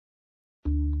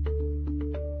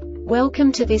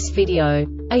Welcome to this video.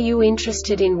 Are you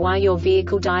interested in why your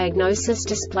vehicle diagnosis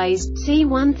displays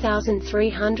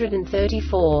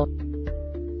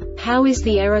C1334? How is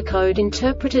the error code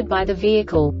interpreted by the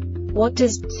vehicle? What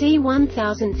does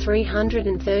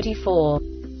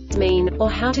C1334 mean,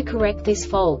 or how to correct this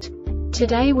fault?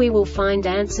 Today we will find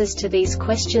answers to these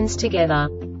questions together.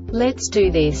 Let's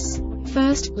do this.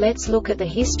 First, let's look at the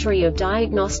history of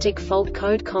diagnostic fault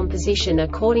code composition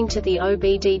according to the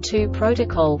OBD2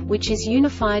 protocol, which is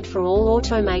unified for all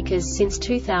automakers since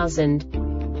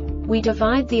 2000. We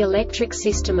divide the electric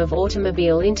system of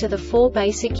automobile into the four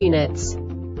basic units: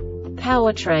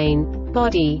 powertrain,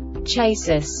 body,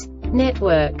 chassis,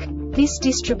 network. This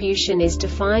distribution is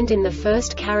defined in the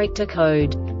first character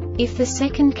code. If the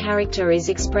second character is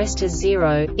expressed as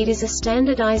 0, it is a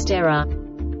standardized error.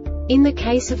 In the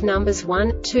case of numbers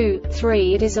 1, 2,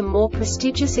 3, it is a more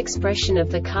prestigious expression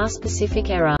of the car-specific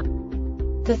error.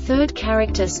 The third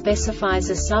character specifies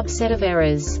a subset of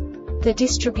errors. The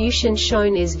distribution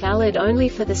shown is valid only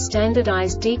for the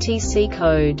standardized DTC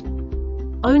code.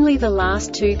 Only the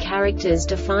last two characters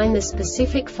define the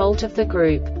specific fault of the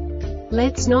group.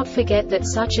 Let's not forget that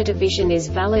such a division is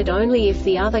valid only if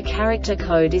the other character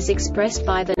code is expressed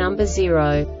by the number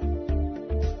 0.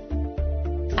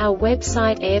 Our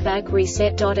website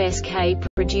airbagreset.sk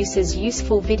produces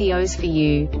useful videos for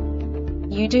you.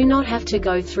 You do not have to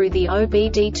go through the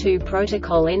OBD2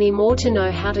 protocol anymore to know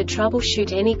how to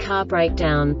troubleshoot any car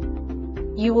breakdown.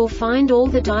 You will find all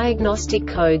the diagnostic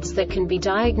codes that can be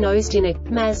diagnosed in a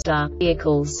Mazda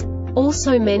vehicles.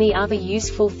 Also many other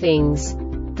useful things.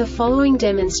 The following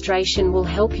demonstration will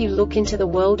help you look into the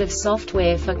world of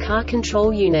software for car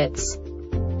control units.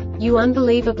 You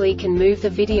unbelievably can move the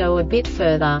video a bit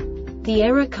further. The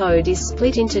error code is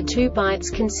split into 2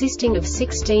 bytes consisting of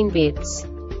 16 bits.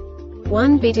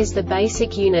 1 bit is the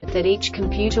basic unit that each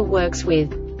computer works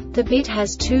with. The bit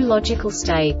has 2 logical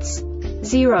states: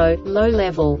 0, low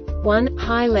level, 1,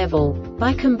 high level.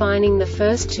 By combining the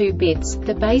first 2 bits,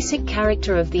 the basic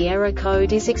character of the error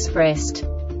code is expressed.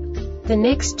 The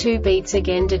next 2 beats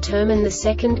again determine the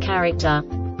second character.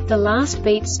 The last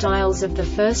beat styles of the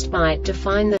first byte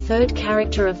define the third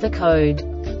character of the code.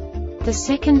 The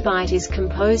second byte is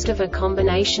composed of a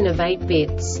combination of 8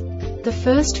 bits. The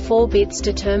first 4 bits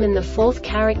determine the fourth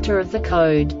character of the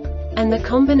code. And the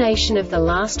combination of the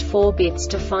last 4 bits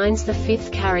defines the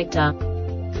fifth character.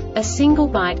 A single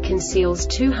byte conceals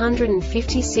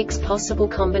 256 possible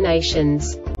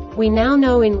combinations. We now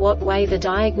know in what way the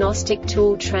diagnostic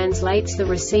tool translates the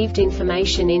received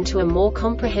information into a more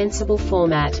comprehensible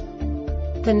format.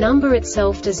 The number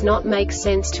itself does not make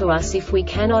sense to us if we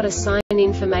cannot assign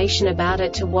information about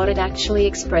it to what it actually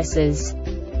expresses.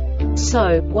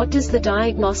 So, what does the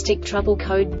Diagnostic Trouble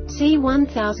Code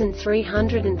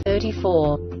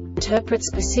C1334 interpret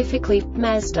specifically for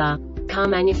Mazda car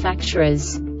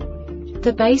manufacturers?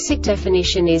 The basic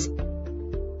definition is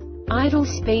idle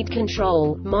speed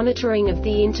control, monitoring of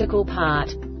the integral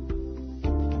part.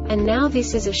 And now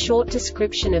this is a short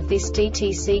description of this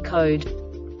DTC code.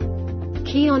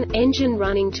 Key on, engine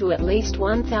running to at least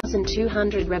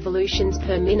 1,200 revolutions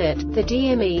per minute, the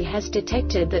DME has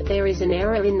detected that there is an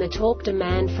error in the torque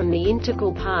demand from the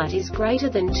integral part is greater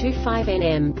than 25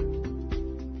 Nm.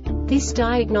 This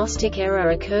diagnostic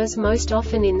error occurs most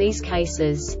often in these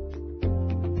cases: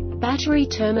 battery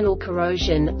terminal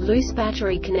corrosion, loose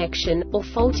battery connection, or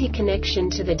faulty connection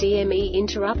to the DME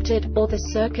interrupted, or the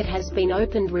circuit has been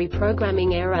opened.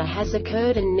 Reprogramming error has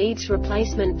occurred and needs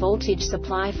replacement. Voltage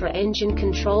supply for engine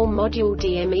control module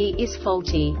DME is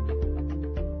faulty.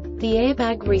 The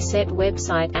Airbag Reset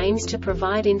website aims to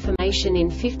provide information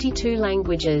in 52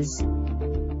 languages.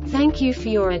 Thank you for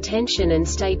your attention and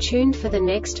stay tuned for the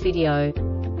next video.